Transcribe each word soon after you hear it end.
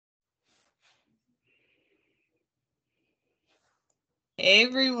Hey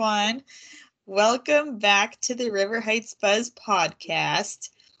everyone, welcome back to the River Heights Buzz podcast.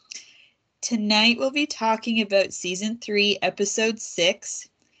 Tonight we'll be talking about season 3, episode 6.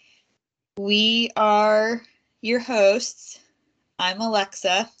 We are your hosts. I'm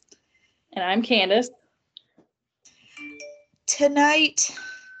Alexa. And I'm Candace. Tonight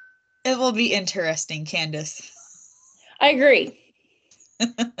it will be interesting, Candace. I agree.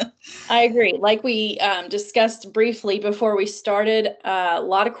 I agree. Like we discussed briefly before we started, a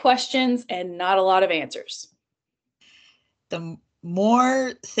lot of questions and not a lot of answers. The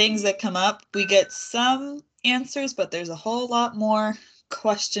more things that come up, we get some answers, but there's a whole lot more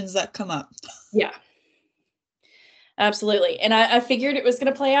questions that come up. Yeah, absolutely. And I figured it was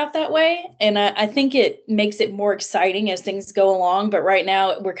going to play out that way. And I think it makes it more exciting as things go along. But right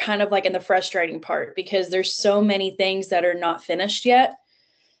now we're kind of like in the frustrating part because there's so many things that are not finished yet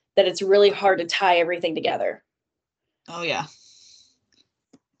that it's really hard to tie everything together. Oh, yeah.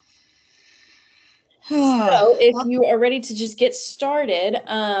 So if you are ready to just get started,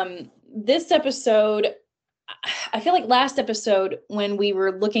 this episode, I feel like last episode when we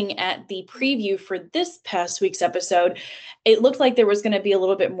were looking at the preview for this past week's episode, it looked like there was going to be a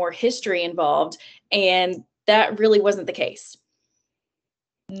little bit more history involved, and that really wasn't the case.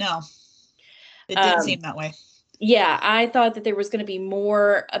 No, it didn't seem that way. Yeah, I thought that there was going to be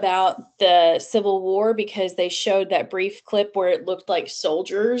more about the Civil War because they showed that brief clip where it looked like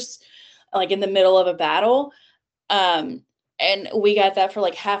soldiers like in the middle of a battle. And we got that for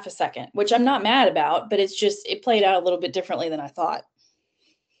like half a second, which I'm not mad about, but it's just, it played out a little bit differently than I thought.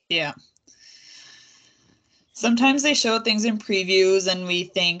 Yeah. Sometimes they show things in previews and we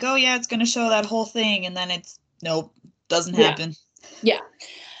think, oh yeah, it's going to show that whole thing. And then it's, nope, doesn't happen. Yeah.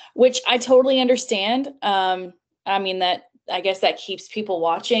 Which I totally understand. I mean, I guess that keeps people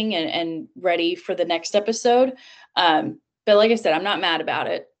watching and ready for the next episode. But like I said, I'm not mad about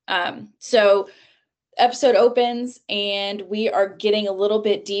it. So episode opens and we are getting a little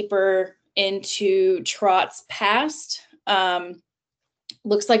bit deeper into Trot's past.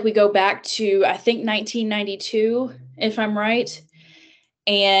 Looks like we go back to, I think, 1992, if I'm right.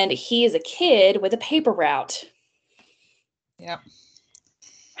 And he is a kid with a paper route. Yep.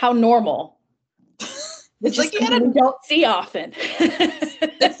 How normal. It's like you don't see often.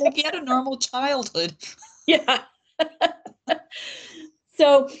 It's like he had a normal childhood. Yeah.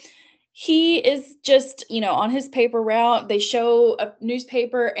 So he is just, on his paper route. They show a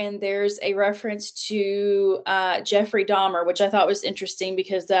newspaper and there's a reference to Jeffrey Dahmer, which I thought was interesting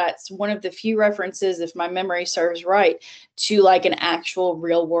because that's one of the few references, if my memory serves right, to like an actual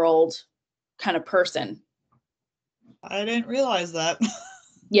real world kind of person. I didn't realize that.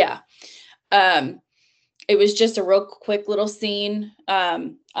 Yeah. It was just a real quick little scene. I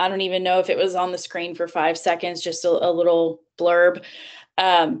don't even know if it was on the screen for 5 seconds, just a little blurb.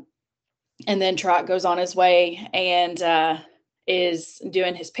 And then Trot goes on his way and is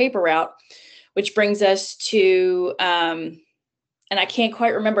doing his paper route, which brings us to, and I can't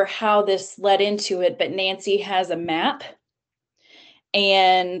quite remember how this led into it, but Nancy has a map.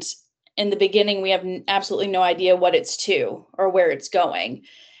 And in the beginning, we have absolutely no idea what it's to or where it's going.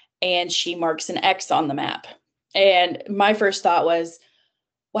 And she marks an X on the map. And my first thought was,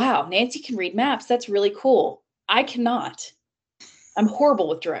 wow, Nancy can read maps. That's really cool. I cannot. I'm horrible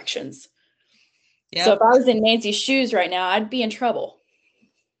with directions. Yep. So if I was in Nancy's shoes right now, I'd be in trouble.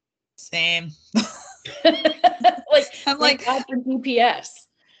 Same. I'm like after GPS.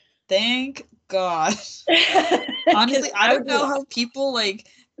 Thank God. Honestly, I don't know how people like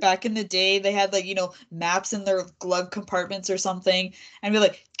back in the day, they had like, maps in their glove compartments or something and be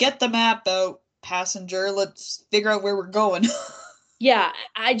like, get the map out, passenger. Let's figure out where we're going. Yeah,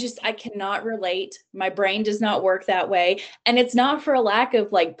 I cannot relate. My brain does not work that way. And it's not for a lack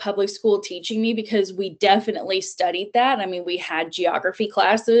of like public school teaching me because we definitely studied that. I mean, we had geography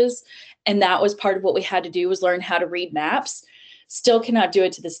classes and that was part of what we had to do was learn how to read maps. Still cannot do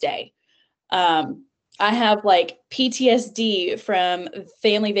it to this day. I have like PTSD from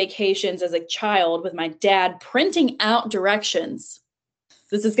family vacations as a child with my dad printing out directions.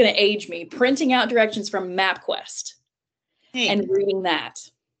 This is going to age me. Printing out directions from MapQuest. Hey, and reading that.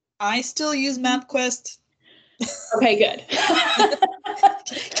 I still use MapQuest. Okay, good.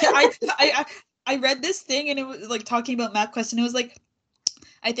 I read this thing and it was like talking about MapQuest and it was like,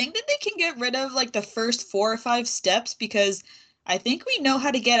 I think that they can get rid of like the first 4 or 5 steps because I think we know how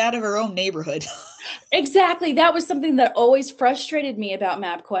to get out of our own neighborhood. Exactly. That was something that always frustrated me about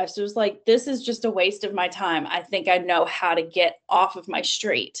MapQuest. It was like, this is just a waste of my time. I think I know how to get off of my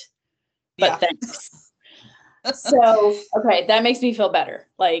street. But thanks. So, okay, that makes me feel better.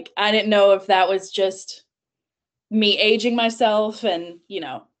 Like, I didn't know if that was just me aging myself and,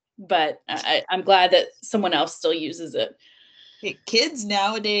 but I'm glad that someone else still uses it. Kids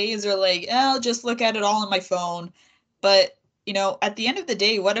nowadays are like, I'll just look at it all on my phone. But, at the end of the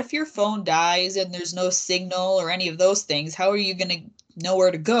day, what if your phone dies and there's no signal or any of those things? How are you going to know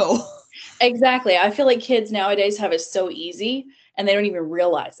where to go? Exactly. I feel like kids nowadays have it so easy and they don't even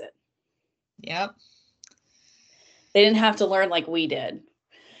realize it. Yep. They didn't have to learn like we did.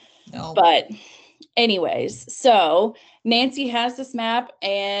 No. But anyways, so Nancy has this map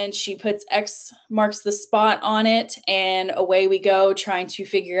and she puts X marks the spot on it, and away we go trying to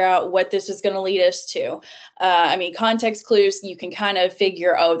figure out what this is going to lead us to. Context clues, you can kind of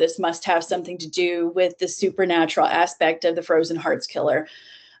figure, oh, this must have something to do with the supernatural aspect of the Frozen Hearts killer.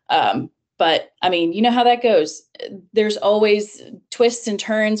 But you know how that goes. There's always twists and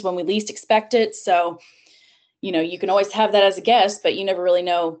turns when we least expect it. So, you can always have that as a guess, but you never really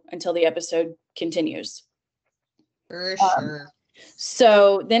know until the episode continues. For sure.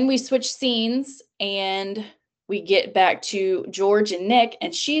 So then we switch scenes and we get back to George and Nick,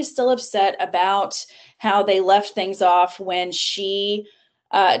 and she is still upset about how they left things off when she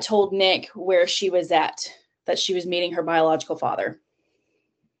told Nick where she was at, that she was meeting her biological father.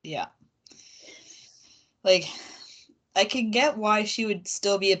 Yeah. Like, I can get why she would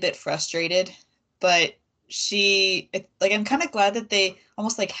still be a bit frustrated, but I'm kind of glad that they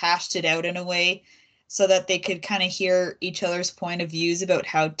almost like hashed it out in a way so that they could kind of hear each other's point of views about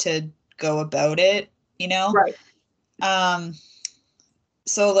how to go about it, Right.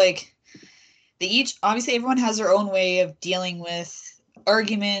 So like obviously everyone has their own way of dealing with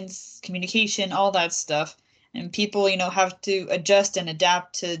arguments, communication, all that stuff. And people, have to adjust and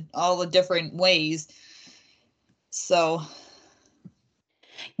adapt to all the different ways. So.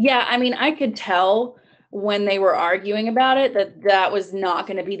 Yeah, I could tell when they were arguing about it that was not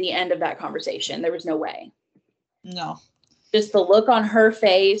going to be the end of that conversation. There was no way. No. Just the look on her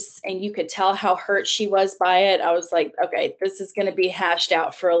face, and you could tell how hurt she was by it. I was like, okay, this is going to be hashed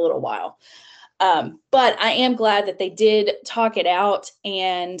out for a little while. But I am glad that they did talk it out,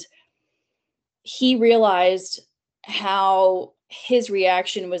 and he realized how his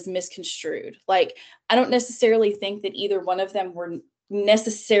reaction was misconstrued. Like, I don't necessarily think that either one of them were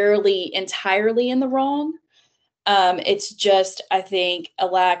necessarily entirely in the wrong. It's just, I think, a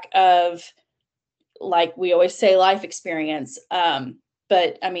lack of, like we always say, life experience.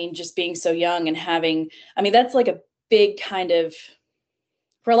 But just being so young and having, that's like a big kind of,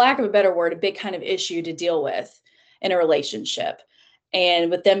 for lack of a better word, a big kind of issue to deal with in a relationship.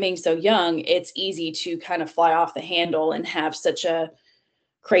 And with them being so young, it's easy to kind of fly off the handle and have such a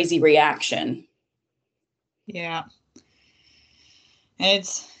crazy reaction. Yeah. And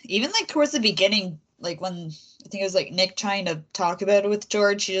it's even like towards the beginning, like when I think it was like Nick trying to talk about it with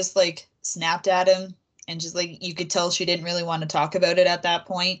George, she just like snapped at him, and just like you could tell she didn't really want to talk about it at that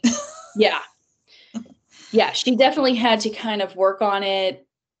point. Yeah. Yeah, she definitely had to kind of work on it,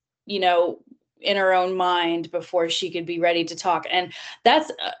 in her own mind before she could be ready to talk. And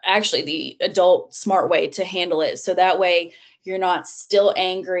that's actually the adult smart way to handle it. So that way you're not still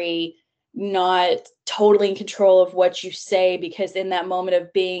angry, not totally in control of what you say, because in that moment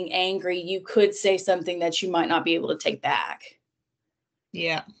of being angry, you could say something that you might not be able to take back.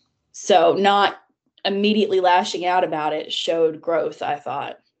 Yeah. So not immediately lashing out about it showed growth, I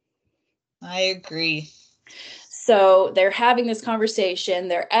thought. I agree. So they're having this conversation.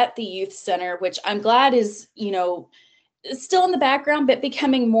 They're at the youth center, which I'm glad is, still in the background, but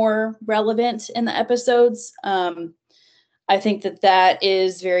becoming more relevant in the episodes. I think that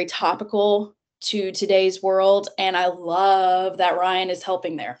is very topical to today's world. And I love that Ryan is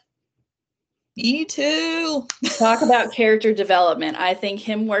helping there. Me too. Talk about character development. I think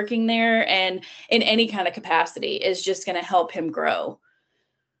him working there and in any kind of capacity is just going to help him grow.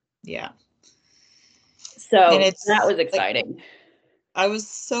 Yeah. So that was exciting. Like, I was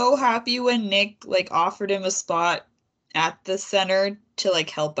so happy when Nick like offered him a spot at the center to like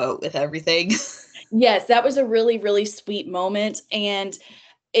help out with everything. Yes, that was a really, really sweet moment. And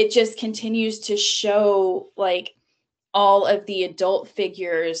it just continues to show like all of the adult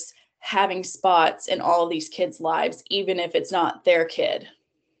figures having spots in all of these kids' lives, even if it's not their kid.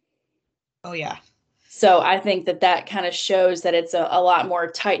 Oh, yeah. So I think that kind of shows that it's a lot more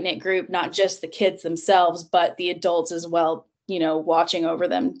tight-knit group, not just the kids themselves, but the adults as well, watching over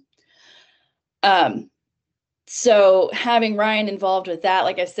them. So having Ryan involved with that,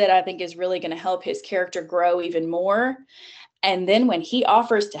 like I said, I think is really going to help his character grow even more. And then when he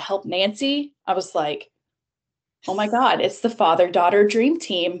offers to help Nancy, I was like, oh my God, it's the father-daughter dream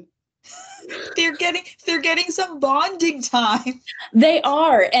team. They're getting some bonding time. They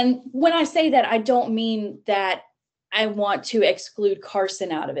are. And when I say that, I don't mean that I want to exclude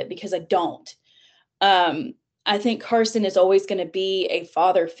Carson out of it because I don't. I think Carson is always going to be a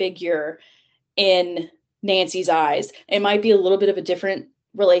father figure in Nancy's eyes. It might be a little bit of a different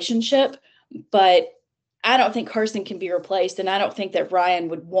relationship, but I don't think Carson can be replaced. And I don't think that Ryan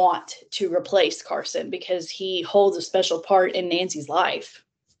would want to replace Carson because he holds a special part in Nancy's life.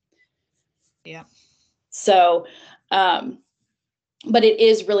 Yeah. So, but it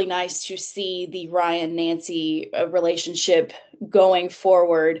is really nice to see the Ryan Nancy relationship going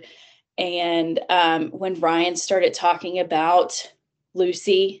forward. And when Ryan started talking about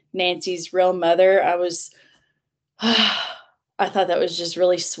Lucy, Nancy's real mother, I thought that was just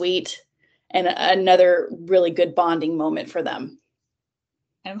really sweet and another really good bonding moment for them.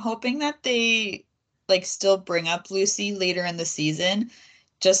 I'm hoping that they like still bring up Lucy later in the season,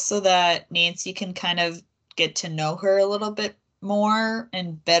 just so that Nancy can kind of get to know her a little bit more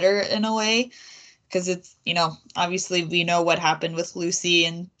and better in a way. Because it's, obviously we know what happened with Lucy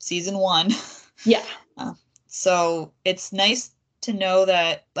in season 1. Yeah. So it's nice to know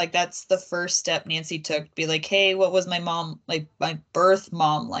that like that's the first step Nancy took to be like, hey, what was my mom like, my birth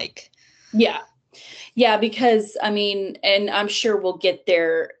mom like? Yeah, because and I'm sure we'll get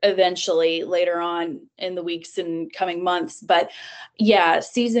there eventually later on in the weeks and coming months, but yeah,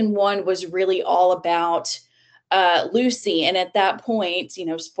 season 1 was really all about Lucy. And at that point,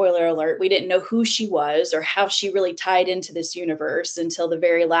 spoiler alert, we didn't know who she was or how she really tied into this universe until the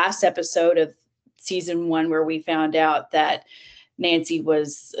very last episode of season 1, where we found out that Nancy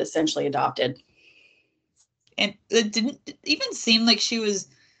was essentially adopted. And it didn't even seem like she was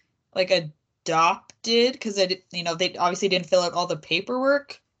like adopted, because they obviously didn't fill out all the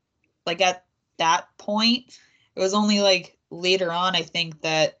paperwork like at that point. It was only like later on, I think,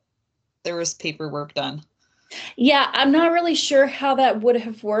 that there was paperwork done. Yeah, I'm not really sure how that would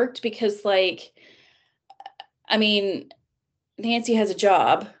have worked because Nancy has a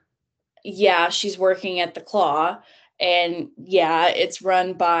job. Yeah, she's working at the Claw, and yeah, it's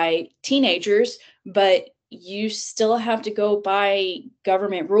run by teenagers, but you still have to go by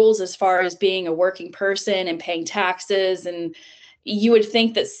government rules as far as being a working person and paying taxes. And you would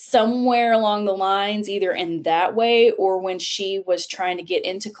think that somewhere along the lines, either in that way or when she was trying to get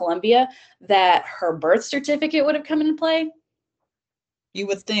into Columbia, that her birth certificate would have come into play. You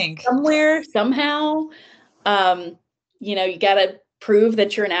would think. Somewhere, somehow. You got to prove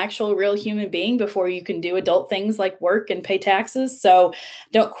that you're an actual real human being before you can do adult things like work and pay taxes. So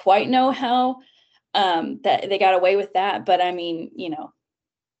don't quite know how that they got away with that, but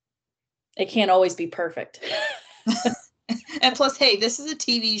it can't always be perfect. And plus, hey, this is a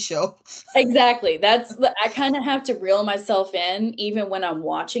TV show. Exactly. I kind of have to reel myself in even when I'm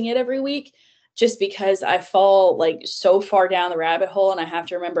watching it every week, just because I fall like so far down the rabbit hole and I have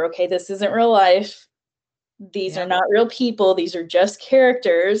to remember, okay, this isn't real life. These are not real people. These are just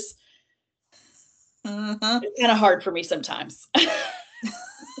characters. It's kind of hard for me sometimes.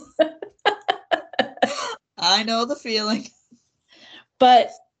 I know the feeling.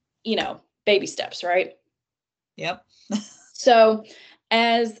 But, baby steps, right? Yep. So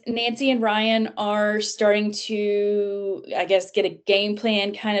as Nancy and Ryan are starting to, I guess, get a game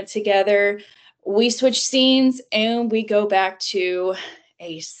plan kind of together, we switch scenes and we go back to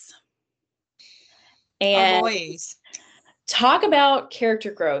Ace. And our boy Ace. Talk about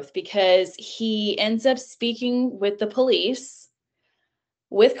character growth, because he ends up speaking with the police,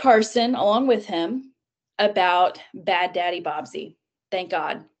 with Carson along with him, about Bad Daddy Bobsy. Thank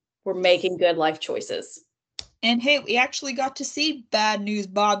God we're making good life choices. And hey, we actually got to see Bad News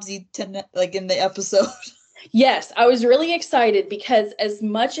Bobsy like in the episode. Yes, I was really excited because as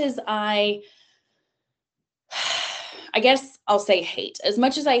much as I guess I'll say hate, as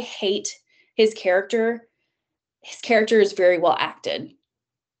much as I hate his character is very well acted.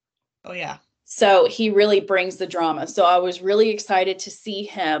 Oh, yeah. So he really brings the drama. So I was really excited to see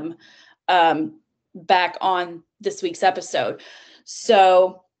him back on this week's episode.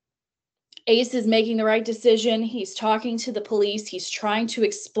 So Ace is making the right decision. He's talking to the police. He's trying to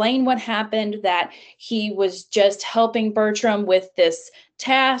explain what happened, that he was just helping Bertram with this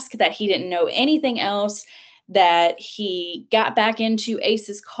task, that he didn't know anything else, that he got back into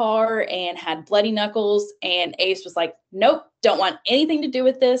Ace's car and had bloody knuckles. And Ace was like, nope, don't want anything to do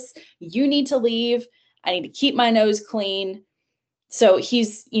with this. You need to leave. I need to keep my nose clean. So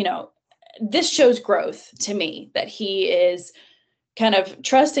he's, this shows growth to me, that he is kind of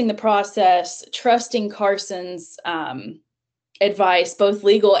trusting the process, trusting Carson's advice, both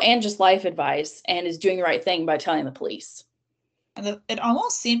legal and just life advice, and is doing the right thing by telling the police. And it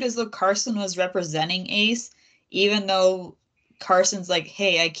almost seemed as though Carson was representing Ace, even though Carson's like,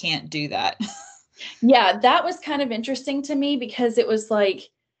 hey, I can't do that. Yeah, that was kind of interesting to me because it was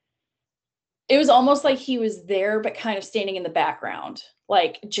almost like he was there, but kind of standing in the background,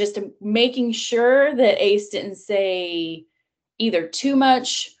 like just making sure that Ace didn't say either too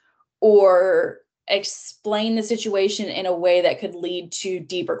much or explain the situation in a way that could lead to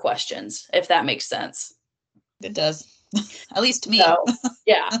deeper questions, if that makes sense. It does. At least to me. So,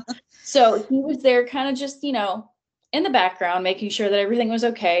 yeah. So he was there kind of just, in the background, making sure that everything was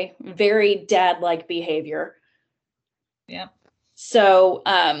okay. Very dad-like behavior. Yeah. So,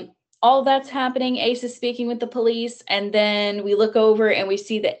 all that's happening. Ace is speaking with the police, and then we look over and we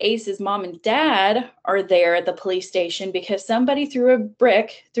see that Ace's mom and dad are there at the police station because somebody threw a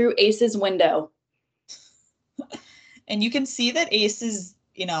brick through Ace's window. And you can see that Ace is,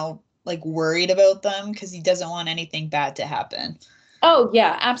 like worried about them because he doesn't want anything bad to happen. Oh,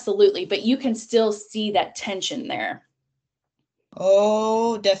 yeah, absolutely. But you can still see that tension there.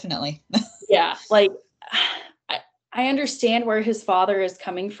 Oh, definitely. Yeah, like I understand where his father is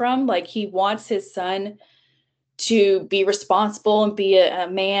coming from. Like he wants his son to be responsible and be a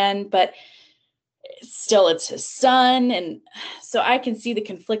man, but still it's his son. And so I can see the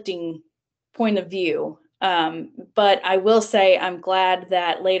conflicting point of view. But I will say I'm glad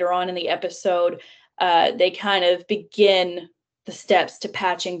that later on in the episode, they kind of begin the steps to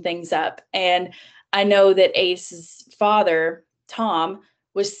patching things up. And I know that Ace's father, Tom,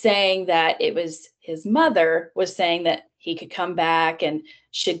 was saying that it was his mother was saying that he could come back and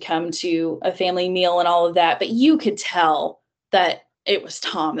should come to a family meal and all of that. But you could tell that it was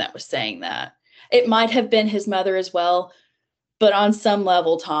Tom that was saying that. It might have been his mother as well, but on some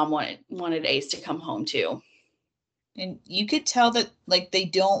level, Tom wanted Ace to come home too. And you could tell that like they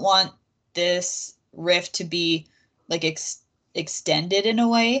don't want this rift to be like extended in a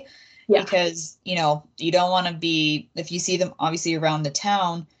way. Yeah. Because, you don't want to be, if you see them obviously around the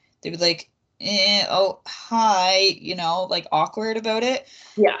town, they'd be like, oh, hi, like awkward about it.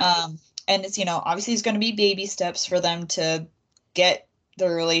 Yeah. And it's, obviously it's going to be baby steps for them to get the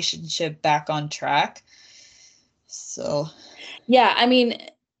relationship back on track. So. Yeah. I mean,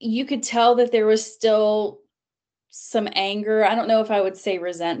 you could tell that there was still some anger. I don't know if I would say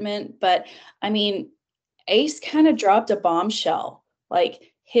resentment, but I mean, Ace kind of dropped a bombshell.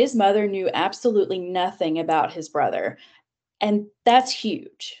 Like his mother knew absolutely nothing about his brother, and that's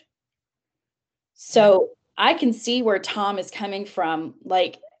huge. So I can see where Tom is coming from.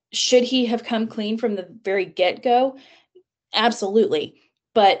 Like, should he have come clean from the very get-go? Absolutely.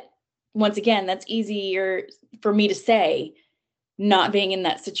 But once again, that's easier for me to say, not being in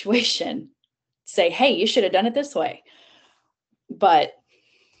that situation. Say, hey, you should have done it this way. But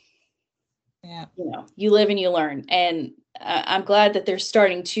yeah, you live and you learn. And I'm glad that they're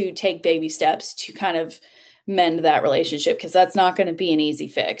starting to take baby steps to kind of mend that relationship, because that's not going to be an easy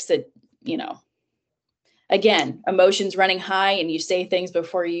fix. Again, emotions running high and you say things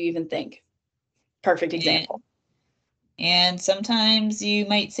before you even think. Perfect example. And sometimes you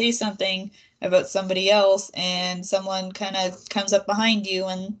might say something about somebody else and someone kind of comes up behind you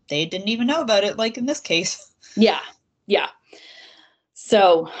and they didn't even know about it, like in this case. Yeah. Yeah.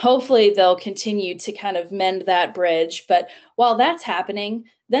 So hopefully they'll continue to kind of mend that bridge. But while that's happening,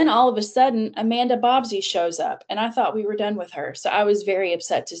 then all of a sudden Amanda Bobbsey shows up, and I thought we were done with her. So I was very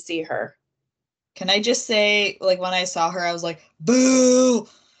upset to see her. Can I just say, like, when I saw her, I was like, boo!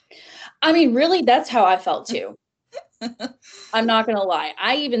 I mean, really, that's how I felt too. I'm not going to lie.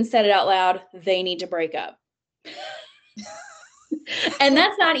 I even said it out loud. They need to break up. And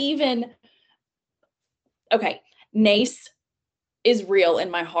that's not even, okay, Nace is real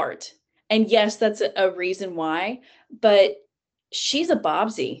in my heart. And yes, that's a reason why, but she's a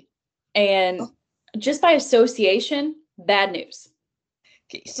Bobbsey. And just by association, bad news.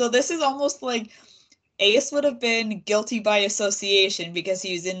 Okay, so this is almost like Ace would have been guilty by association because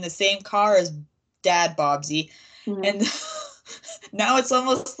he was in the same car as Dad Bobbsey. Mm-hmm. And now it's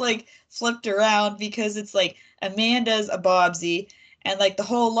almost like flipped around because it's like Amanda's a Bobbsey and like the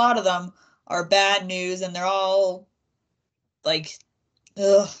whole lot of them are bad news and they're all like,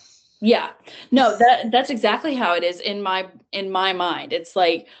 ugh. Yeah, no, that's exactly how it is in my mind. It's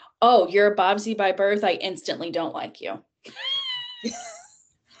like, oh, you're a Bobbsey by birth. I instantly don't like you.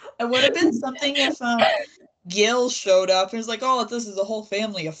 It would have been something if Gil showed up and was like, oh, this is a whole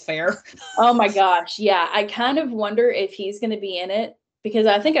family affair. Oh my gosh. Yeah. I kind of wonder if he's going to be in it, because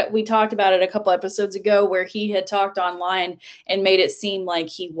I think we talked about it a couple episodes ago where he had talked online and made it seem like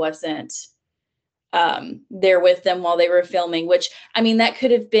he wasn't there with them while they were filming, which, I mean, that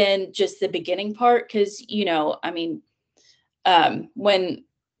could have been just the beginning part. Cause when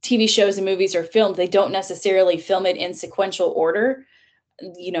TV shows and movies are filmed, they don't necessarily film it in sequential order.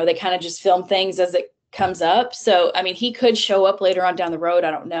 they kind of just film things as it comes up. So, I mean, he could show up later on down the road.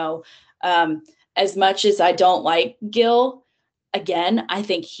 I don't know. As much as I don't like Gil, again, I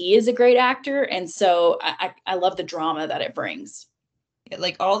think he is a great actor. And so I love the drama that it brings.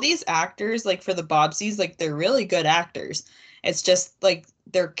 Like all these actors, like for the Bobsies, like they're really good actors. It's just like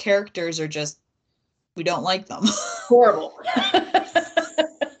their characters are just, we don't like them. Horrible.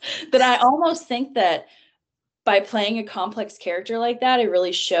 But I almost think that by playing a complex character like that, it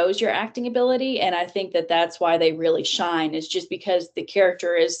really shows your acting ability. And I think that that's why they really shine, is just because the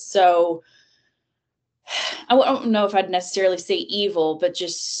character is so, I don't know if I'd necessarily say evil, but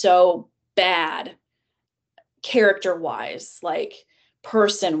just so bad character wise, like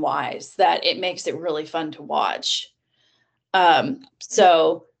person wise, that it makes it really fun to watch.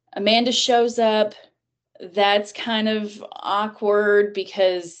 So Amanda shows up. That's kind of awkward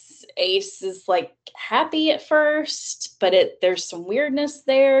because Ace is like happy at first, but there's some weirdness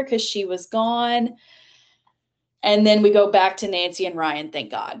there because she was gone. And then we go back to Nancy and Ryan,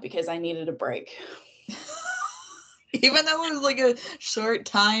 thank God, because I needed a break. Even though it was like a short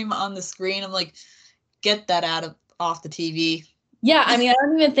time on the screen, I'm like, get that off the TV. Yeah, I mean, I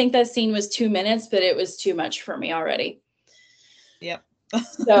don't even think that scene was 2 minutes, but it was too much for me already. Yep.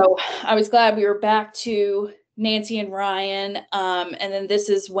 So I was glad we were back to Nancy and Ryan. And then this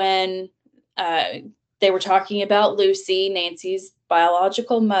is when they were talking about Lucy, Nancy's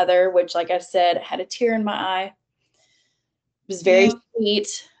biological mother, which, like I said, had a tear in my eye. It was very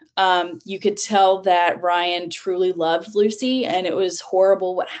sweet. You could tell that Ryan truly loved Lucy, and it was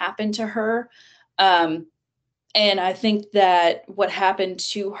horrible what happened to her. And I think that what happened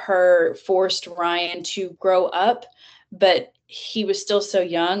to her forced Ryan to grow up, but he was still so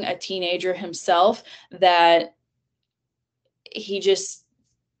young, a teenager himself, that he just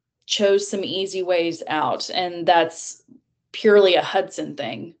chose some easy ways out. And that's purely a Hudson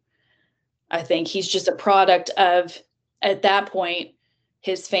thing. I think he's just a product of, at that point,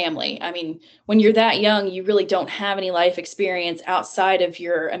 his family. I mean, when you're that young, you really don't have any life experience outside of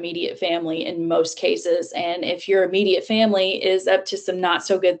your immediate family in most cases. And if your immediate family is up to some not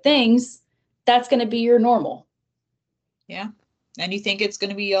so good things, that's going to be your normal. Yeah. And you think it's going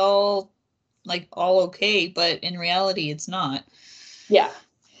to be all okay, but in reality, it's not. Yeah.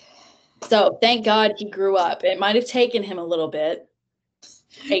 So thank God he grew up. It might have taken him a little bit.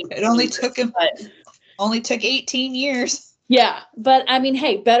 It only took 18 years. Yeah. But I mean,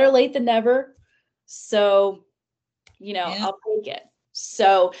 hey, better late than never. So, I'll take it.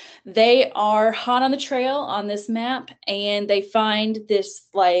 So they are hot on the trail on this map, and they find this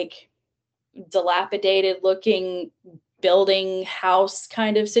like dilapidated looking building house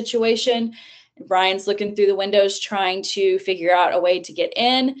kind of situation. Brian's looking through the windows trying to figure out a way to get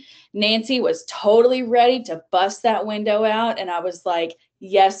in. Nancy was totally ready to bust that window out. And I was like,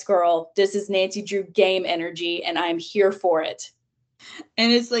 yes, girl, this is Nancy Drew game energy, and I'm here for it.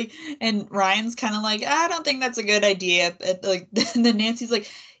 And it's like, and Ryan's kind of like, I don't think that's a good idea. Like, then Nancy's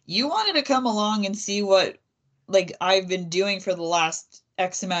like, you wanted to come along and see what, like, I've been doing for the last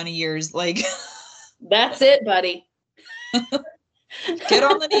X amount of years. Like, that's it, buddy. Get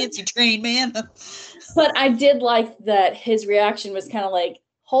on the Nancy train, man. But I did like that his reaction was kind of like,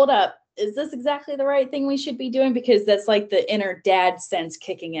 hold up, is this exactly the right thing we should be doing? Because that's like the inner dad sense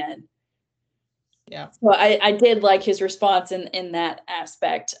kicking in. Yeah. So I did like his response in that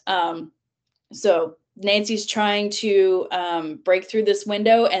aspect. So Nancy's trying to break through this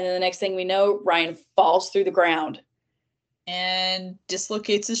window, and then the next thing we know, Ryan falls through the ground. And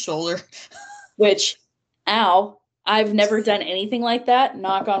dislocates his shoulder. Which, ow, I've never done anything like that,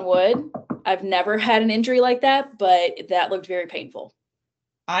 knock on wood. I've never had an injury like that, but that looked very painful.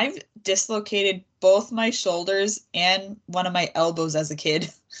 I've dislocated both my shoulders and one of my elbows as a kid.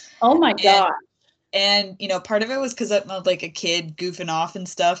 Oh my God. And part of it was because I'm like a kid goofing off and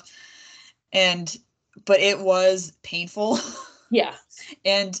stuff. But it was painful. Yeah.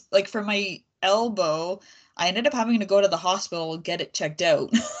 And like for my elbow, I ended up having to go to the hospital and get it checked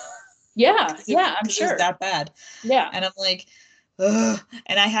out. Yeah. Yeah, I'm sure. It was that bad. Yeah. And I'm like, ugh.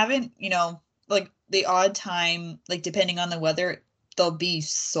 And I haven't, like the odd time, like depending on the weather, they'll be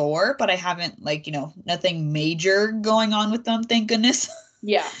sore, but I haven't like, nothing major going on with them, thank goodness.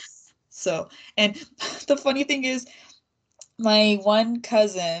 Yeah. So, and the funny thing is, my one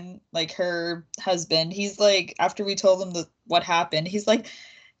cousin, like her husband, he's like, after we told him what happened, he's like,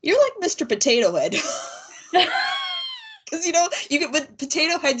 you're like Mr. Potato Head. Because, you get with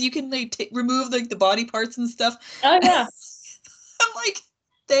potato heads, you can like remove like the body parts and stuff. Oh, yeah. I'm like,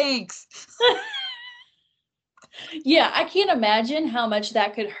 thanks. Yeah, I can't imagine how much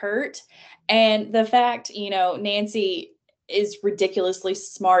that could hurt. And the fact, Nancy is ridiculously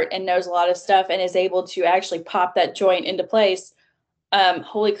smart and knows a lot of stuff and is able to actually pop that joint into place.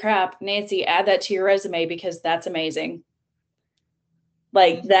 Holy crap, Nancy, add that to your resume because that's amazing.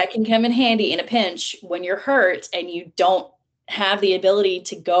 Like that can come in handy in a pinch when you're hurt and you don't have the ability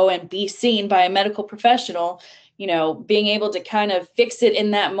to go and be seen by a medical professional. You know, being able to kind of fix it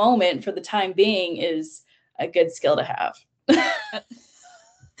in that moment for the time being is a good skill to have.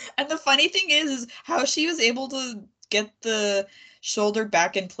 And the funny thing is how she was able to get the shoulder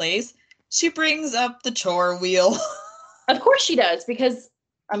back in place. She brings up the chore wheel. Of course she does, because,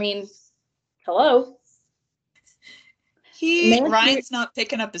 I mean, hello. Ryan's not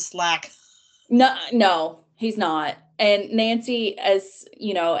picking up his slack. No, he's not. And Nancy, as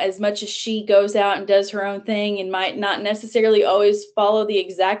you know, as much as she goes out and does her own thing and might not necessarily always follow the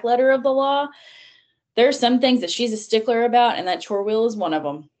exact letter of the law, there are some things that she's a stickler about, and that chore wheel is one of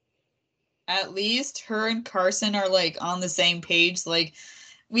them. At least her and Carson are like on the same page. Like,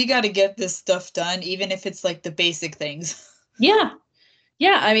 we got to get this stuff done, even if it's like the basic things. Yeah.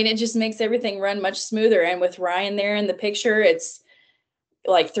 Yeah. I mean, it just makes everything run much smoother. And with Ryan there in the picture, it's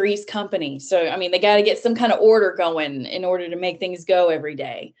like Three's Company. So, I mean, they got to get some kind of order going in order to make things go every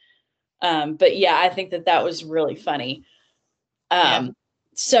day. But yeah, I think that was really funny.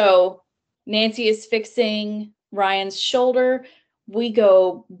 So Nancy is fixing Ryan's shoulder. We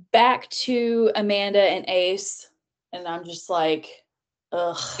go back to Amanda and Ace, and I'm just like,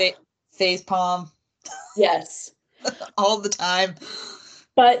 ugh. Face palm. Yes. All the time.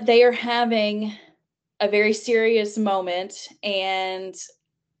 But they are having a very serious moment, and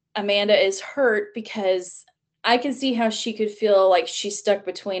Amanda is hurt because I can see how she could feel like she's stuck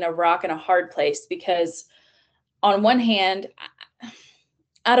between a rock and a hard place, because on one hand,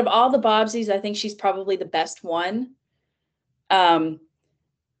 out of all the Bobbsies, I think she's probably the best one. And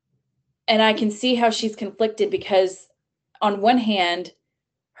I can see how she's conflicted, because on one hand,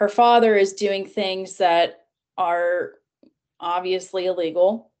 her father is doing things that are obviously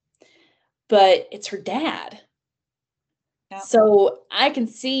illegal, but it's her dad. Yeah. So I can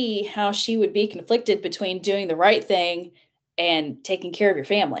see how she would be conflicted between doing the right thing and taking care of your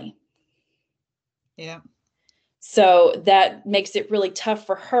family. Yeah. So that makes it really tough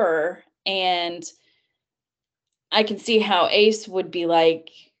for her. And I can see how Ace would be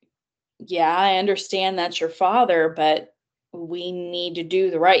like, yeah, I understand that's your father, but we need to do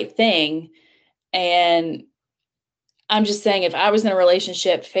the right thing. And I'm just saying, if I was in a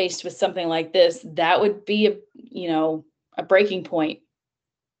relationship faced with something like this, that would be a breaking point.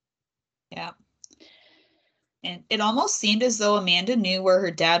 Yeah. And it almost seemed as though Amanda knew where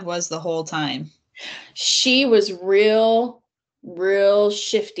her dad was the whole time. She was real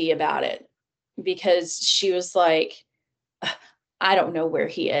shifty about it, because she was like, I don't know where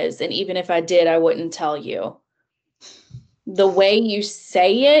he is. And even if I did, I wouldn't tell you. The way you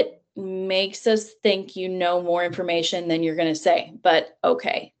say it makes us think you know more information than you're going to say. But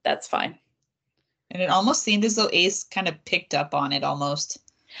okay, that's fine. And it almost seemed as though Ace kind of picked up on it almost.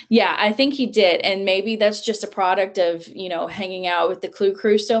 Yeah, I think he did. And maybe that's just a product of, hanging out with the Clue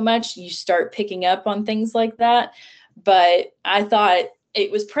Crew so much, you start picking up on things like that. But I thought it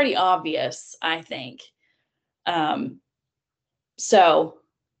was pretty obvious, I think. So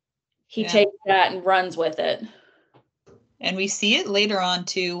he takes that and runs with it. And we see it later on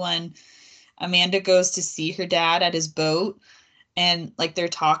too, when Amanda goes to see her dad at his boat, and like they're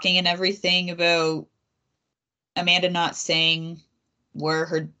talking and everything about Amanda not saying where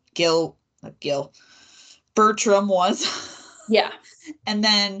her Bertram was. Yeah. And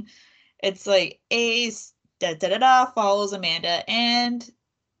then it's like Ace follows Amanda, and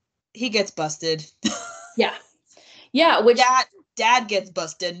he gets busted. Yeah. Yeah, which dad gets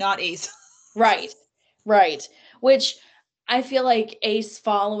busted, not Ace. Right. Which I feel like Ace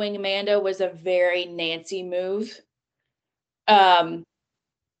following Amanda was a very Nancy move. And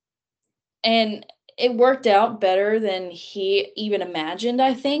it worked out better than he even imagined,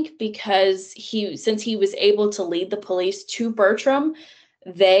 I think, because since he was able to lead the police to Bertram,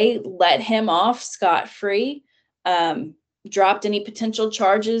 they let him off scot-free, dropped any potential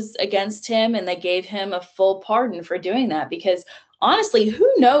charges against him, and they gave him a full pardon for doing that. Because honestly,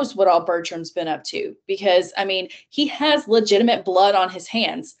 who knows what all Bertram's been up to? Because, I mean, he has legitimate blood on his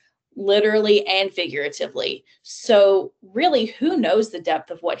hands, literally and figuratively. So really, who knows the depth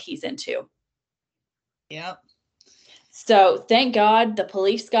of what he's into? Yep. So thank God the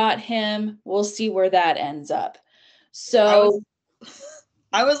police got him. We'll see where that ends up. So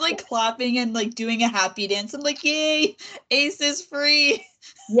I was like clapping and like doing a happy dance. I'm like, yay, Ace is free.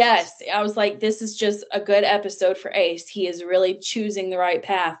 Yes. I was like, this is just a good episode for Ace. He is really choosing the right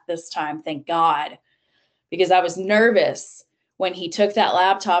path this time. Thank God. because I was nervous when he took that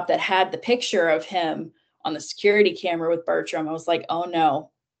laptop that had the picture of him on the security camera with Bertram. I was like, oh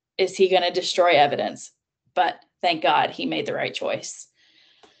no, is he going to destroy evidence? But thank God he made the right choice.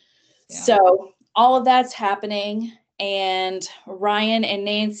 Yeah. So all of that's happening. And Ryan and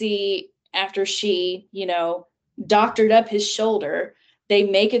Nancy, after she, doctored up his shoulder, they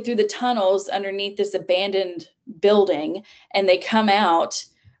make it through the tunnels underneath this abandoned building, and they come out,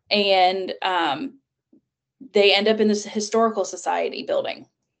 and they end up in this historical society building.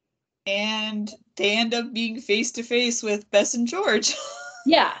 And they end up being face to face with Bess and George.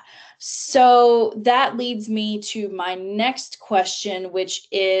 Yeah. So that leads me to my next question, which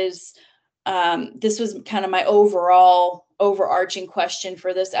is, this was kind of my overarching question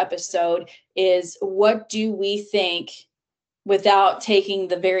for this episode, is what do we think, without taking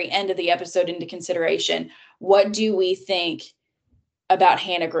the very end of the episode into consideration, what do we think about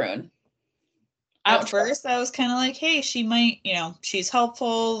Hannah Gruen? At first, I was kind of like, hey, she might, she's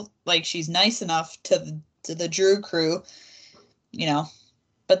helpful. Like, she's nice enough to the Drew crew,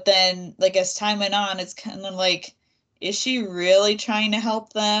 But then, like, as time went on, it's kind of like, is she really trying to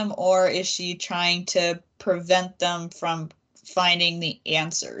help them, or is she trying to prevent them from finding the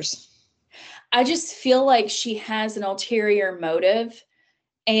answers? I just feel like she has an ulterior motive,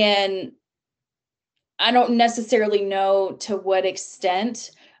 and I don't necessarily know to what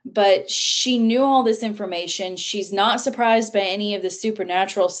extent, but she knew all this information. She's not surprised by any of the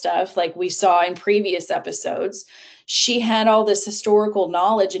supernatural stuff like we saw in previous episodes. She had all this historical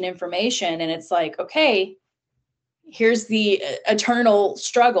knowledge and information, and it's like, okay, here's the eternal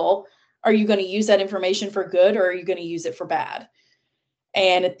struggle. Are you going to use that information for good, or are you going to use it for bad?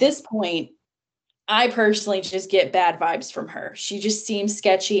 And at this point, I personally just get bad vibes from her. She just seems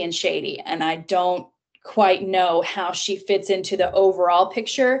sketchy and shady, and I don't quite know how she fits into the overall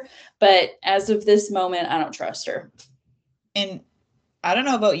picture, but as of this moment, I don't trust her. And I don't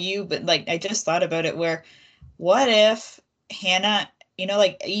know about you, but like, I just thought about it, where what if Hannah,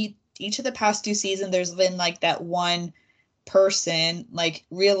 like each of the past 2 seasons, there's been like that one person, like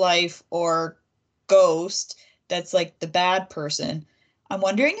real life or ghost, that's like the bad person. I'm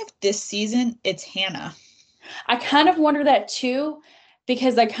wondering if this season it's Hannah. I kind of wonder that too,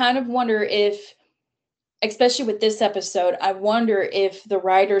 because I kind of wonder if, especially with this episode, I wonder if the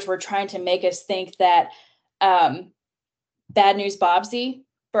writers were trying to make us think that Bad News Bobsy,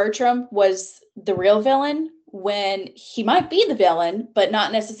 Bertram, was the real villain, when he might be the villain, but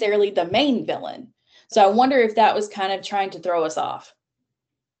not necessarily the main villain. So I wonder if that was kind of trying to throw us off.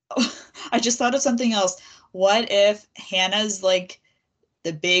 I just thought of something else. What if Hannah's like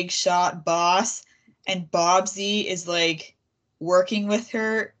the big shot boss, and Bobsy is like working with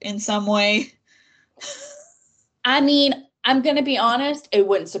her in some way? I mean, I'm going to be honest, it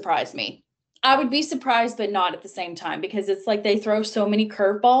wouldn't surprise me. I would be surprised, but not at the same time, because it's like they throw so many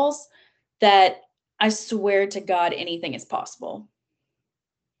curveballs that I swear to God, anything is possible.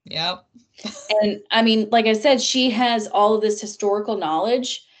 Yep. And I mean, like I said, she has all of this historical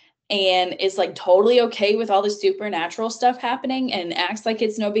knowledge and is like totally okay with all the supernatural stuff happening and acts like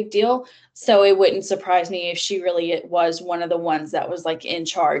it's no big deal. So it wouldn't surprise me if she really was one of the ones that was like in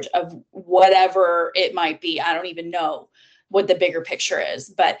charge of whatever it might be. I don't even know what the bigger picture is,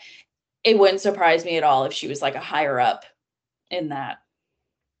 but it wouldn't surprise me at all if she was like a higher up in that.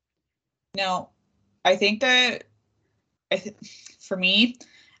 No, I think that for me,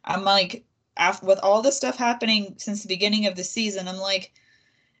 I'm like, after with all this stuff happening since the beginning of the season, I'm like,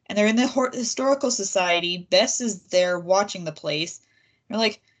 and they're in the historical society. Bess is there watching the place. They're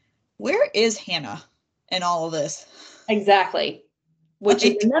like, where is Hannah in all of this? Exactly. Which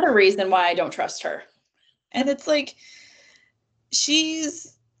is another reason why I don't trust her. And it's like,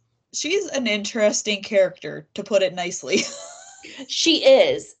 she's an interesting character, to put it nicely. She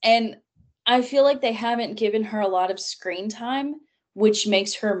is. And I feel like they haven't given her a lot of screen time, which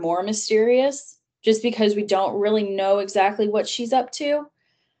makes her more mysterious, just because we don't really know exactly what she's up to.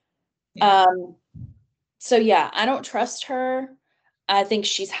 Yeah. So yeah, I don't trust her. I think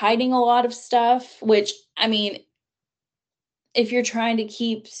she's hiding a lot of stuff, which, I mean, if you're trying to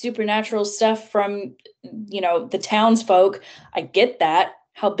keep supernatural stuff from, the townsfolk, I get that,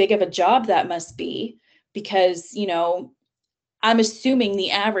 how big of a job that must be, because, I'm assuming the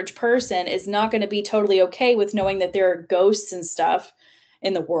average person is not going to be totally okay with knowing that there are ghosts and stuff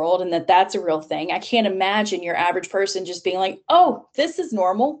in the world and that that's a real thing. I can't imagine your average person just being like, oh, this is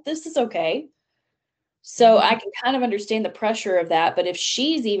normal. This is okay. So I can kind of understand the pressure of that. But if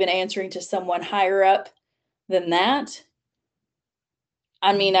she's even answering to someone higher up than that,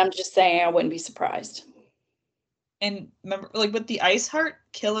 I mean, I'm just saying I wouldn't be surprised. And remember, like with the Ice Heart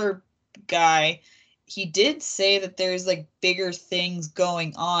killer guy, he did say that there's like bigger things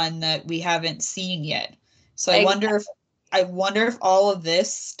going on that we haven't seen yet. So I wonder if all of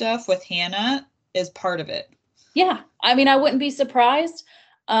this stuff with Hannah is part of it. Yeah, I mean, I wouldn't be surprised.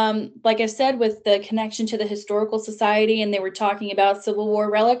 Like I said, with the connection to the Historical Society, and they were talking about Civil War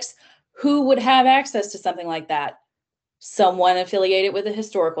relics, who would have access to something like that? Someone affiliated with the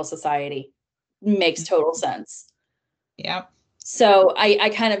Historical Society. Makes total sense. Yeah. So I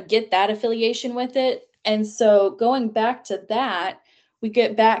kind of get that affiliation with it. And so going back to that, we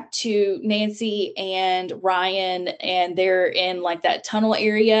get back to Nancy and Ryan, and they're in like that tunnel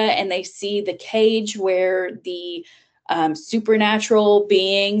area, and they see the cage where the supernatural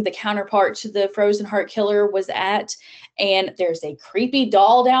being, the counterpart to the Frozen Heart Killer, was at. And there's a creepy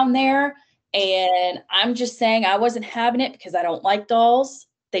doll down there. And I'm just saying, I wasn't having it because I don't like dolls.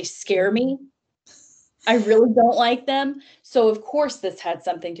 They scare me. I really don't like them. So of course this had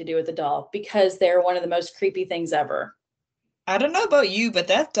something to do with the doll, because they're one of the most creepy things ever. I don't know about you, but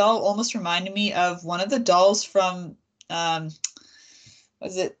that doll almost reminded me of one of the dolls from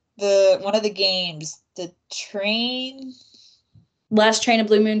was it the one of the games, the train? Last Train of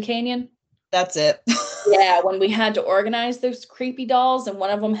Blue Moon Canyon? That's it. Yeah, when we had to organize those creepy dolls, and one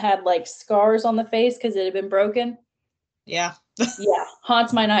of them had like scars on the face because it had been broken. Yeah. Yeah,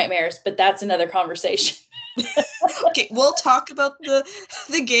 haunts my nightmares, but that's another conversation. Okay, we'll talk about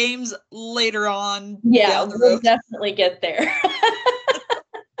the games later on. Yeah, we'll definitely get there.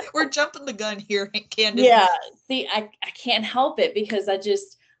 We're jumping the gun here, Candace. Yeah, see, I can't help it, because I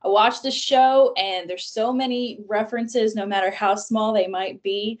watch the show, and there's so many references, no matter how small they might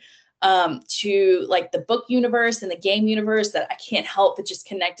be, to like the book universe and the game universe, that I can't help but just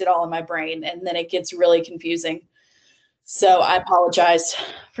connect it all in my brain, and then it gets really confusing. So I apologize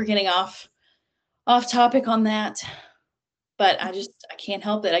for getting off topic on that, but I can't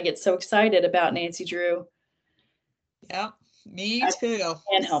help it. I get so excited about Nancy Drew. Yeah, me too. I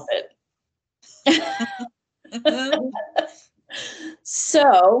can't help it.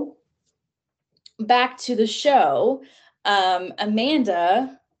 So back to the show.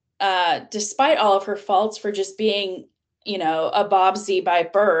 Amanda, despite all of her faults for just being, a Bobsy by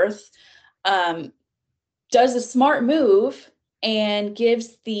birth, does a smart move and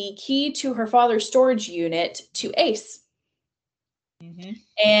gives the key to her father's storage unit to Ace. Mm-hmm.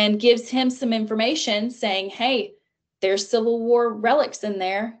 And gives him some information saying, hey, there's Civil War relics in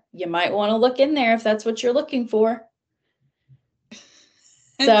there. You might want to look in there if that's what you're looking for.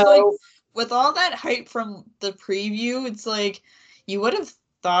 So like, with all that hype from the preview, it's like you would have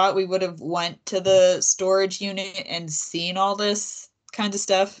thought we would have went to the storage unit and seen all this kind of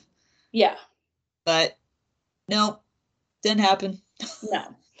stuff. Yeah. But nope, didn't happen.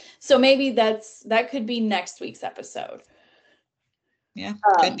 No. So maybe that could be next week's episode. Yeah,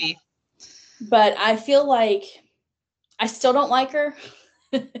 could be. But I feel like I still don't like her.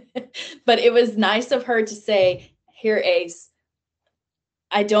 But it was nice of her to say, here, Ace,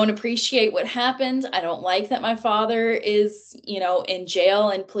 I don't appreciate what happened. I don't like that my father is, in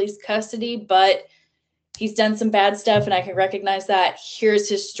jail and police custody, but he's done some bad stuff and I can recognize that. Here's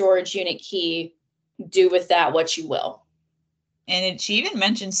his storage unit key. Do with that what you will. And she even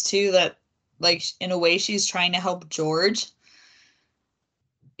mentions too that, like, in a way, she's trying to help George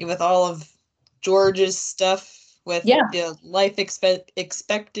with all of George's stuff with the life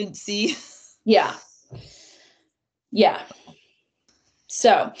expectancy. Yeah. Yeah.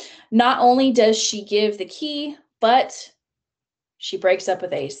 So not only does she give the key, but she breaks up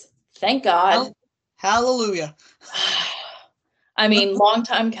with Ace. Thank God. Hallelujah. I mean, long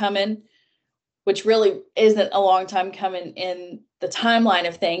time coming, which really isn't a long time coming in the timeline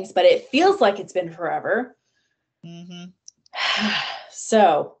of things, but it feels like it's been forever. Mm-hmm.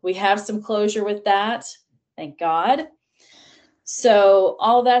 So we have some closure with that. Thank God. So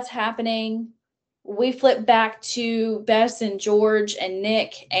all that's happening. We flip back to Bess and George and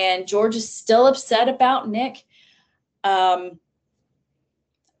Nick, and George is still upset about Nick. Like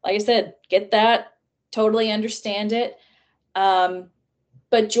I said, get that. Totally understand it.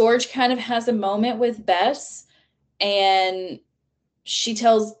 But George kind of has a moment with Bess, and she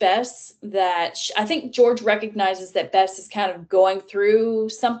tells Bess that I think George recognizes that Bess is kind of going through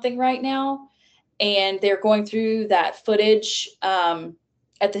something right now, and they're going through that footage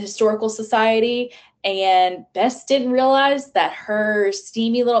at the Historical Society, and Bess didn't realize that her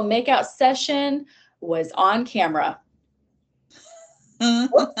steamy little makeout session was on camera.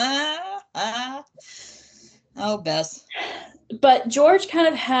 Oh, Bess. But George kind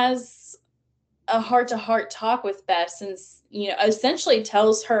of has a heart-to-heart talk with Bess, and essentially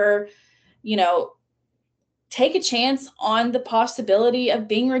tells her, take a chance on the possibility of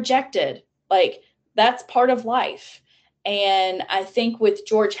being rejected. Like, that's part of life. And I think with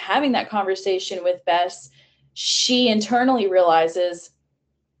George having that conversation with Bess, she internally realizes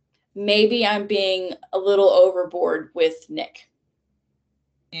maybe I'm being a little overboard with Nick.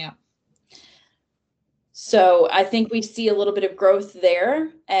 Yeah. So I think we see a little bit of growth there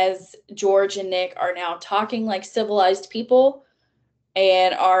as George and Nick are now talking like civilized people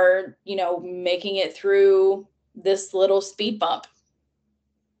and are, making it through this little speed bump.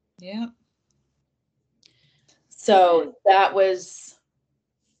 Yeah. So that was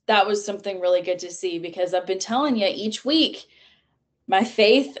something really good to see, because I've been telling you each week, my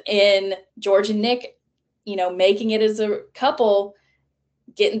faith in George and Nick, making it as a couple,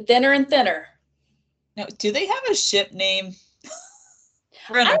 getting thinner and thinner. Now, do they have a ship name?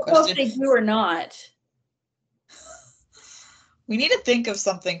 I don't know if they do or not. We need to think of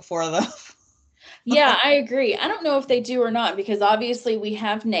something for them. Yeah, I agree. I don't know if they do or not, because obviously we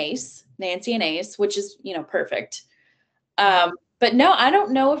have Nancy and Ace, which is, perfect. But no, I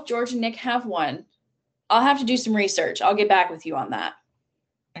don't know if George and Nick have one. I'll have to do some research. I'll get back with you on that.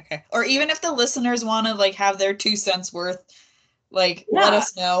 Okay. Or even if the listeners want to like have their 2 cents worth, let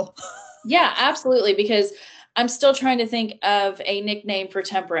us know. Yeah, absolutely. Because I'm still trying to think of a nickname for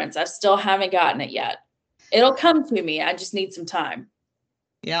Temperance. I still haven't gotten it yet. It'll come to me. I just need some time.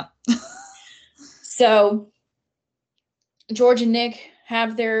 Yeah. So George and Nick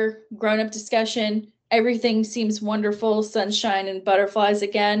have their grown-up discussion. Everything seems wonderful, sunshine and butterflies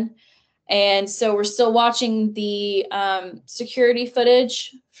again. And so we're still watching the security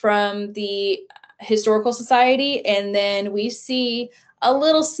footage from the Historical Society. And then we see a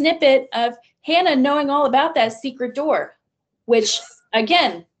little snippet of Hannah knowing all about that secret door, which,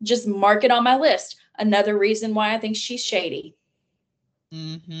 again, just mark it on my list. Another reason why I think she's shady.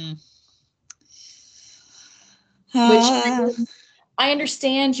 Mm-hmm. Which I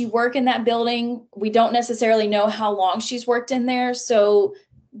understand you work in that building. We don't necessarily know how long she's worked in there. So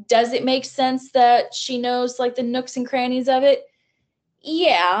does it make sense that she knows like the nooks and crannies of it?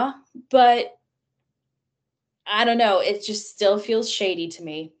 Yeah, but I don't know. It just still feels shady to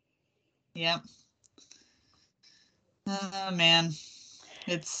me. Yep. Oh man.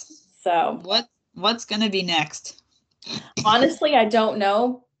 It's so what's gonna be next? Honestly, I don't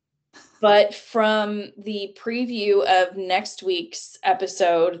know. But from the preview of this week's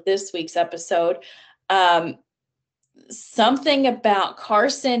episode, something about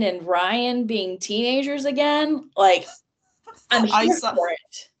Carson and Ryan being teenagers again, like I'm here for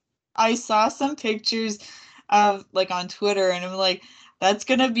it. I saw some pictures of like on Twitter and I'm like, that's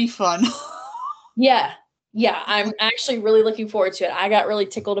gonna be fun. Yeah, I'm actually really looking forward to it. I got really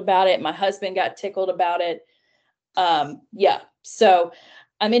tickled about it. My husband got tickled about it. So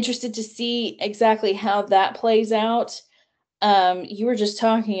I'm interested to see exactly how that plays out. You were just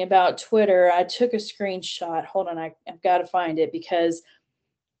talking about Twitter. I took a screenshot. Hold on, I've got to find it, because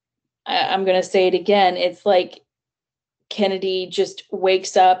I'm going to say it again. It's like Kennedy just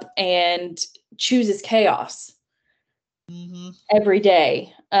wakes up and chooses chaos every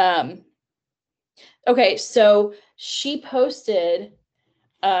day. Okay, so she posted,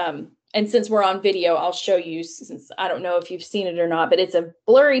 and since we're on video, I'll show you, since I don't know if you've seen it or not, but it's a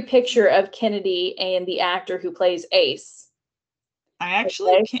blurry picture of Kennedy and the actor who plays Ace. I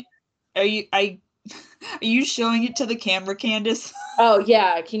actually can't. Are you showing it to the camera, Candace? Oh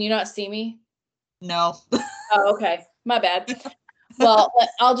yeah. Can you not see me? No. Oh, okay. My bad. Well,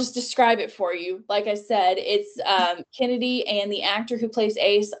 I'll just describe it for you. Like I said, it's Kennedy and the actor who plays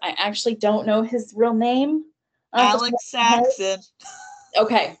Ace. I actually don't know his real name. Alex Saxon.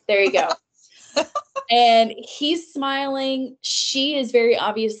 Okay, there you go. And he's smiling. She is very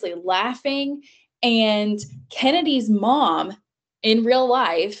obviously laughing. And Kennedy's mom, in real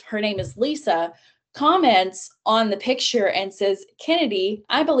life, her name is Lisa, comments on the picture and says, "Kennedy,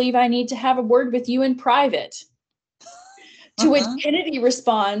 I believe I need to have a word with you in private." To which Kennedy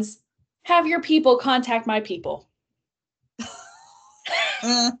responds, "Have your people contact my people."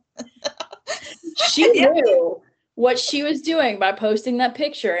 She knew what she was doing by posting that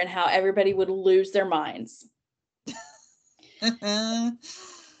picture and how everybody would lose their minds.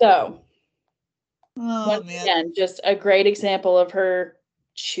 So, once again, just a great example of her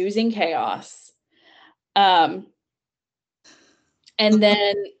choosing chaos. And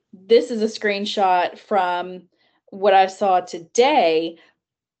then this is a screenshot from what I saw today,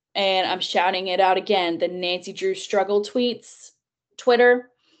 and I'm shouting it out again, the Nancy Drew struggle tweets, Twitter.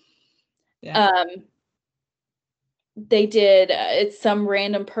 Yeah. They did, it's some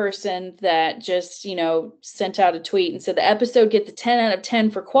random person that just, sent out a tweet and said the episode gets a 10 out of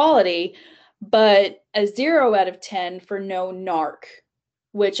 10 for quality, but a 0 out of 10 for no narc.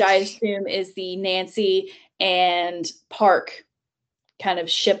 which I assume is the Nancy and Park kind of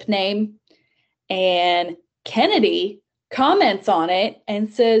ship name. And Kennedy comments on it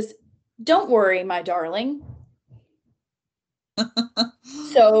and says, "Don't worry, my darling."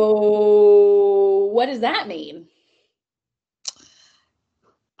 So what does that mean?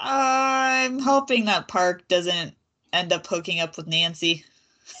 I'm hoping that Park doesn't end up hooking up with Nancy.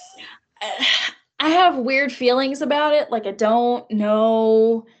 I have weird feelings about it. Like, I don't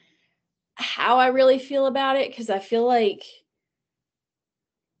know how I really feel about it, because I feel like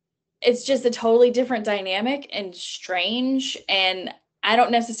it's just a totally different dynamic and strange. And I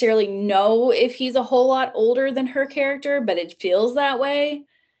don't necessarily know if he's a whole lot older than her character, but it feels that way.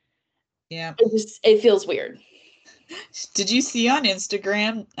 Yeah. It feels weird. Did you see on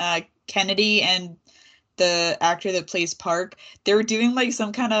Instagram, Kennedy and the actor that plays Park, they were doing like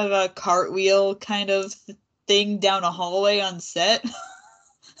some kind of a cartwheel kind of thing down a hallway on set?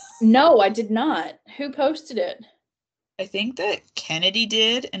 No, I did not. Who posted it? I think that Kennedy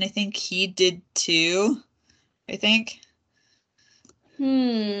did, and I think he did too. I think.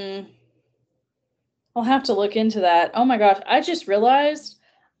 I'll have to look into that. Oh my gosh, I just realized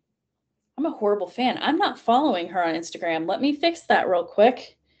I'm a horrible fan. I'm not following her on Instagram. Let me fix that real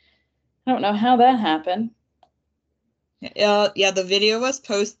quick. I don't know how that happened. Yeah, the video was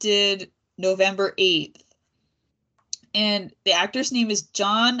posted November 8th. And the actor's name is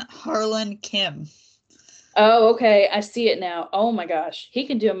John Harlan Kim. Oh, okay. I see it now. Oh my gosh. He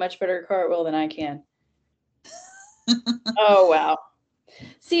can do a much better cartwheel than I can. Oh, wow.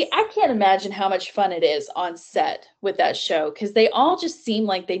 See, I can't imagine how much fun it is on set with that show, because they all just seem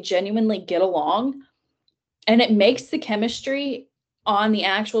like they genuinely get along, and it makes the chemistry on the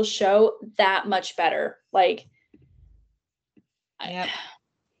actual show that much better. Like, Yep.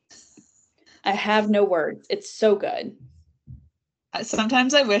 I have no words. It's so good.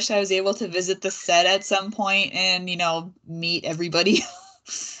 Sometimes I wish I was able to visit the set at some point and, meet everybody.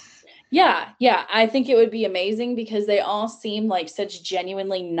 Yeah, I think it would be amazing, because they all seem like such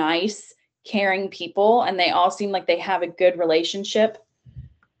genuinely nice, caring people, and they all seem like they have a good relationship.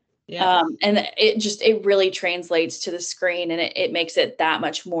 Yeah. And it really translates to the screen, and it makes it that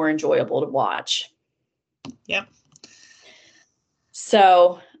much more enjoyable to watch. Yep.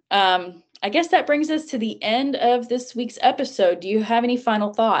 So, I guess that brings us to the end of this week's episode. Do you have any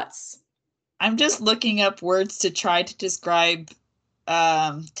final thoughts? I'm just looking up words to try to describe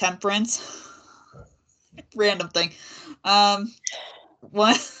temperance. Random thing.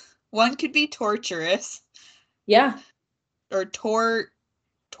 One could be torturous. Yeah. Or tortoise.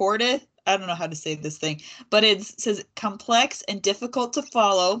 I don't know how to say this thing, but it says complex and difficult to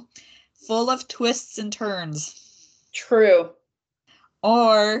follow, full of twists and turns. True.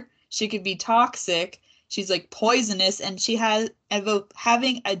 Or she could be toxic. She's like poisonous, and she has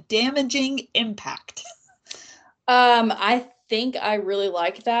having a damaging impact. I think I really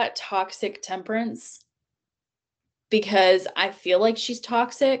like that, toxic temperance, because I feel like she's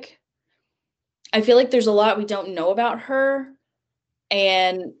toxic. I feel like there's a lot we don't know about her,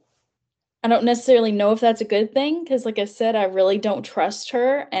 and I don't necessarily know if that's a good thing, because like I said, I really don't trust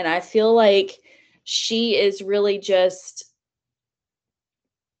her, and I feel like she is really just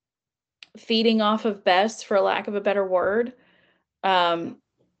feeding off of Bess, for lack of a better word.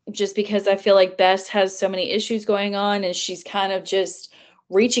 Just because I feel like Bess has so many issues going on, and she's kind of just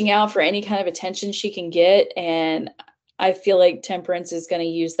reaching out for any kind of attention she can get, and I feel like Temperance is going to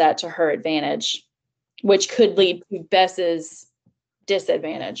use that to her advantage, which could lead to Bess's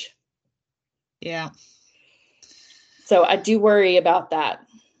disadvantage. Yeah. So I do worry about that.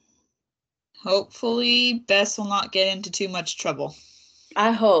 Hopefully, Bess will not get into too much trouble.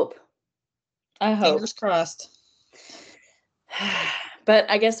 I hope. Fingers crossed. But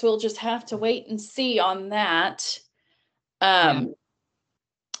I guess we'll just have to wait and see on that. Yeah.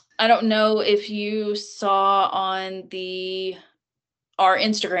 I don't know if you saw on our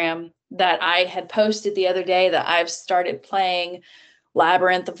Instagram that I had posted the other day that I've started playing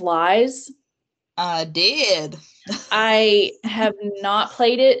Labyrinth of Lies. I did. I have not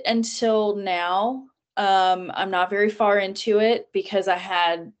played it until now. I'm not very far into it, because I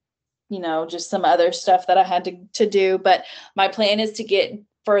had, just some other stuff that I had to do. But my plan is to get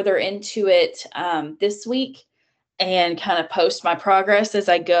further into it this week and kind of post my progress as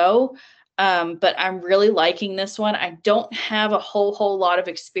I go. But I'm really liking this one. I don't have a whole lot of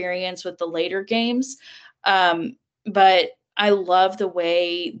experience with the later games, but I love the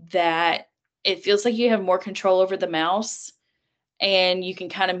way that it feels like you have more control over the mouse, and you can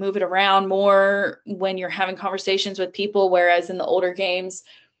kind of move it around more when you're having conversations with people. Whereas in the older games,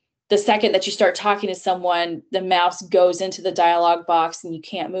 the second that you start talking to someone, the mouse goes into the dialogue box and you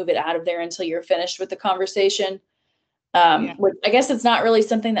can't move it out of there until you're finished with the conversation. Which I guess it's not really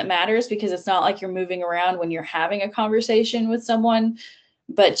something that matters because it's not like you're moving around when you're having a conversation with someone,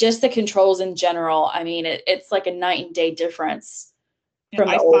 but just the controls in general. I mean, it's like a night and day difference from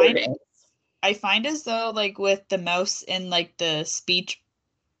the older games. I find as though like with the mouse and like the speech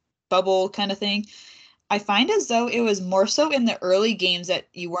bubble kind of thing, I find as though it was more so in the early games that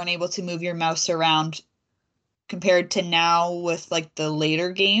you weren't able to move your mouse around compared to now with like the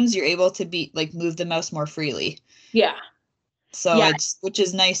later games, you're able to move the mouse more freely. Yeah. So which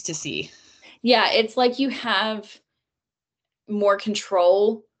is nice to see. Yeah, it's like you have more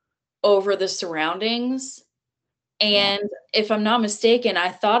control over the surroundings. And if I'm not mistaken, I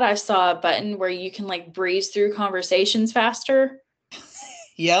thought I saw a button where you can like breeze through conversations faster.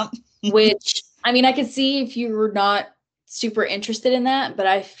 Yep. Which, I mean, I could see if you were not super interested in that, but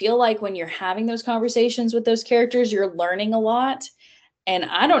I feel like when you're having those conversations with those characters, you're learning a lot. And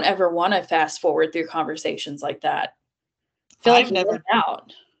I don't ever want to fast forward through conversations like that. I feel like you missed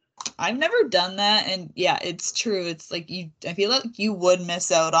out. I've never done that. And yeah, it's true. It's like I feel like you would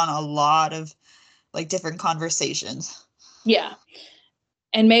miss out on a lot of like different conversations. Yeah.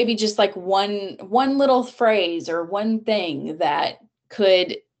 And maybe just like one little phrase or one thing that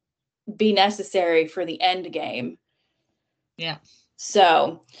could be necessary for the end game. Yeah.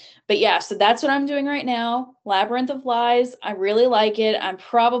 So, but yeah, so that's what I'm doing right now. Labyrinth of Lies. I really like it. I'm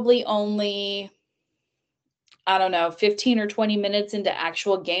probably only, I don't know, 15 or 20 minutes into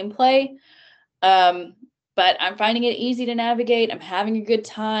actual gameplay. But I'm finding it easy to navigate. I'm having a good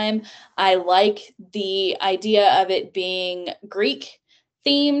time. I like the idea of it being Greek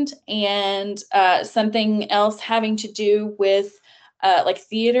themed and something else having to do with like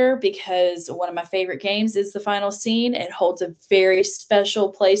theater, because one of my favorite games is The Final Scene. It holds a very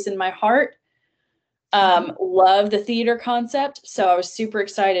special place in my heart. Love the theater concept. So I was super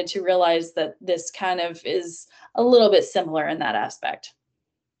excited to realize that this kind of is a little bit similar in that aspect.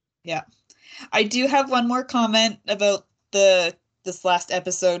 Yeah. I do have one more comment about this last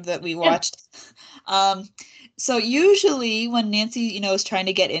episode that we watched. Yeah. So usually when Nancy, is trying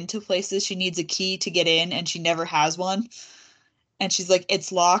to get into places, she needs a key to get in and she never has one. And she's like,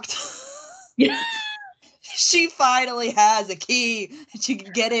 it's locked. Yeah. She finally has a key and she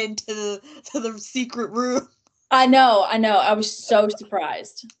can get into the secret room. I know. I was so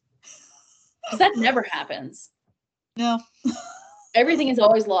surprised. Because that never happens. No. Everything is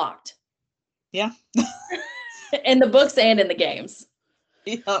always locked. Yeah. In the books and in the games.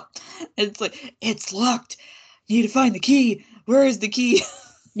 Yep. It's like, it's locked. Need to find the key. Where is the key?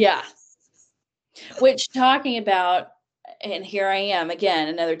 Yeah. Which, talking about, and here I am again,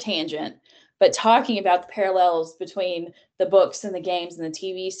 another tangent, but talking about the parallels between the books and the games and the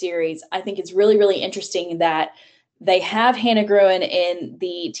TV series, I think it's really, really interesting that they have Hannah Gruen in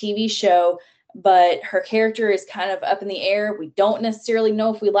the TV show, but her character is kind of up in the air. We don't necessarily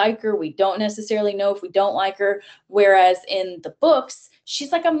know if we like her. We don't necessarily know if we don't like her. Whereas in the books,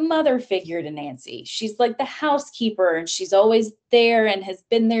 she's like a mother figure to Nancy. She's like the housekeeper, and she's always there and has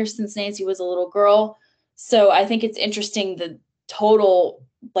been there since Nancy was a little girl. So I think it's interesting, the total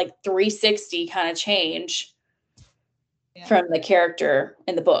like 360 kind of change from the character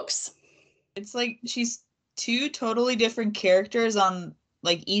in the books. It's like she's two totally different characters on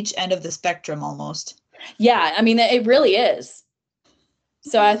like each end of the spectrum almost. Yeah, I mean, it really is.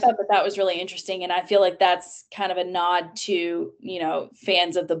 So I thought that was really interesting. And I feel like that's kind of a nod to,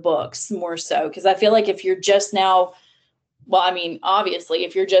 fans of the books more so. Because I feel like if you're just now, well, I mean, obviously,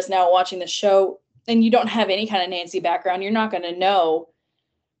 if you're just now watching the show and you don't have any kind of Nancy background, you're not going to know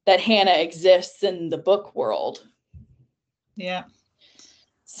that Hannah exists in the book world. Yeah.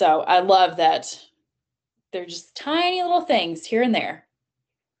 So I love that they're just tiny little things here and there.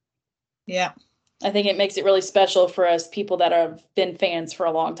 Yeah. I think it makes it really special for us people that have been fans for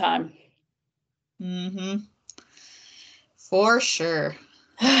a long time. Mm-hmm. For sure.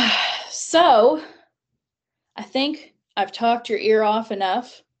 So I think I've talked your ear off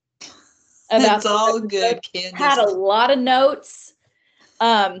enough about it's all good, Candace. Had a lot of notes.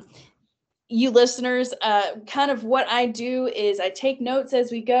 You listeners, kind of what I do is I take notes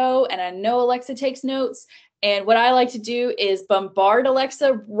as we go, and I know Alexa takes notes. And what I like to do is bombard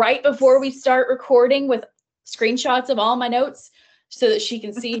Alexa right before we start recording with screenshots of all my notes so that she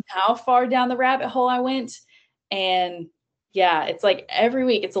can see how far down the rabbit hole I went. And yeah, it's like every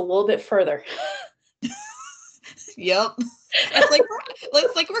week it's a little bit further. Yep.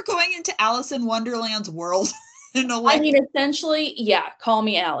 It's like we're going into Alice in Wonderland's world in a way. I mean, essentially, yeah, call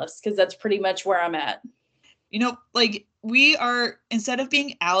me Alice, because that's pretty much where I'm at. You know, like we are, instead of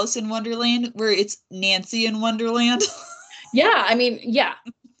being Alice in Wonderland, where it's Nancy in Wonderland. Yeah, I mean, yeah.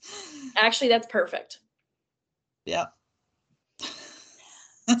 Actually, that's perfect. Yeah.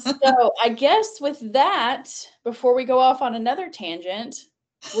 So I guess with that, before we go off on another tangent,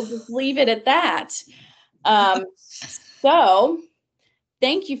 we'll just leave it at that. So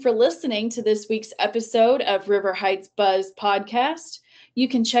thank you for listening to this week's episode of River Heights Buzz podcast. You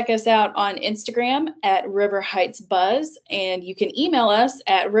can check us out on Instagram at River Heights Buzz, and you can email us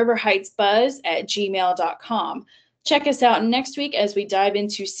at riverheightsbuzz@gmail.com. Check us out next week as we dive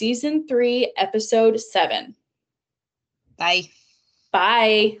into season 3, episode 7. Bye.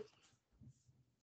 Bye.